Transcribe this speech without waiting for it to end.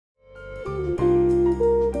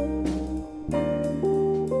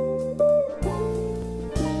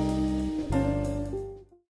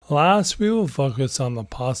Last, we will focus on the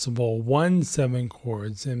possible 1/7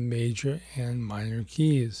 chords in major and minor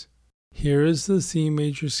keys. Here is the C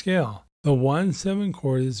major scale. The 1/7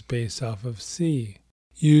 chord is based off of C.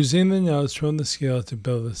 Using the notes from the scale to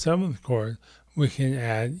build the 7th chord, we can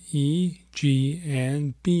add E, G,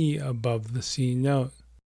 and B above the C note.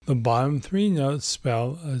 The bottom 3 notes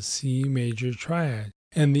spell a C major triad,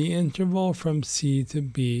 and the interval from C to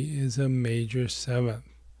B is a major 7th.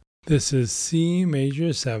 This is C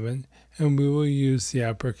major 7, and we will use the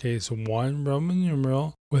uppercase 1 Roman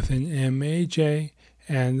numeral with an MAJ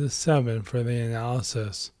and a 7 for the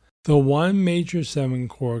analysis. The 1 major 7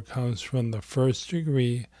 chord comes from the 1st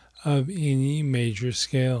degree of any major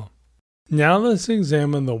scale. Now let's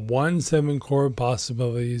examine the 1/7 chord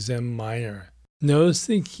possibilities in minor. Notice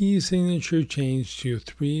the key signature changed to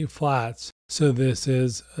 3 flats, so this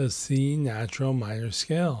is a C natural minor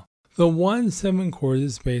scale. The 1/7 chord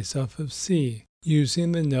is based off of C.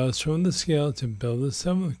 Using the notes from the scale to build the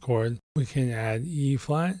 7th chord, we can add E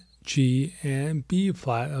flat, G, and B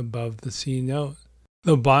flat above the C note.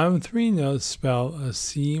 The bottom 3 notes spell a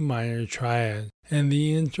C minor triad, and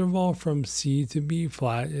the interval from C to B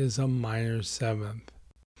flat is a minor 7th.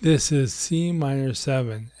 This is C minor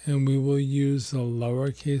 7, and we will use the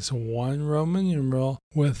lowercase 1 Roman numeral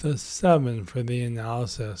with a 7 for the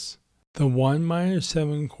analysis. The 1 minor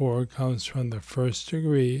 7 chord comes from the 1st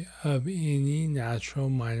degree of any natural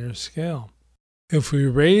minor scale. If we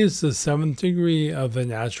raise the 7th degree of the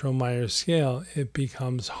natural minor scale, it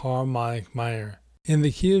becomes harmonic minor. In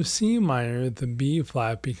the key of C minor, the B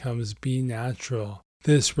flat becomes B natural.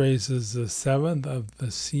 This raises the 7th of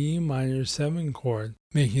the C minor 7 chord,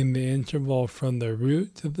 making the interval from the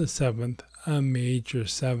root to the 7th a major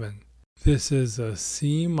 7. This is a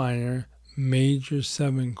C minor major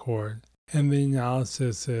 7 chord, and the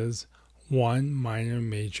analysis is 1 minor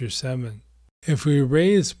major 7. If we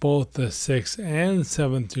raise both the 6th and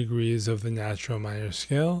 7th degrees of the natural minor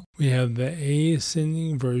scale, we have the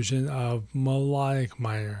ascending version of melodic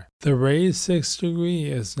minor. The raised 6th degree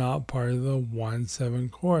is not part of the 1/7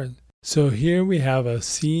 chord. So here we have a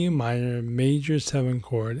C minor major 7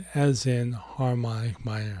 chord, as in harmonic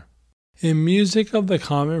minor. In music of the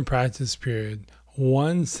common practice period,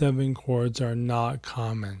 1/7 chords are not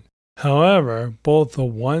common. However, both the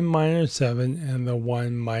 1 minor 7 and the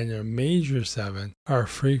 1 minor major 7 are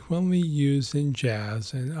frequently used in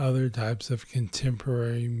jazz and other types of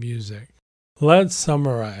contemporary music. Let's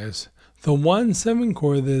summarize. The 1/7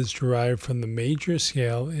 chord that is derived from the major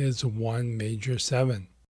scale is 1 major 7.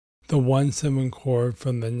 The 1/7 chord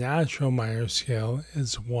from the natural minor scale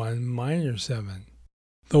is 1 minor 7.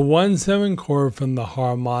 The 1/7 chord from the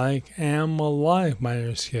harmonic and melodic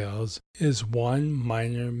minor scales is 1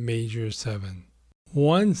 minor major 7.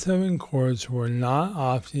 1/7 chords were not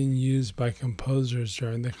often used by composers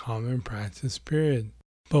during the common practice period,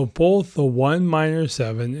 but both the 1 minor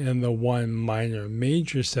 7 and the 1 minor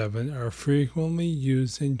major 7 are frequently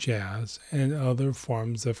used in jazz and other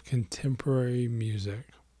forms of contemporary music.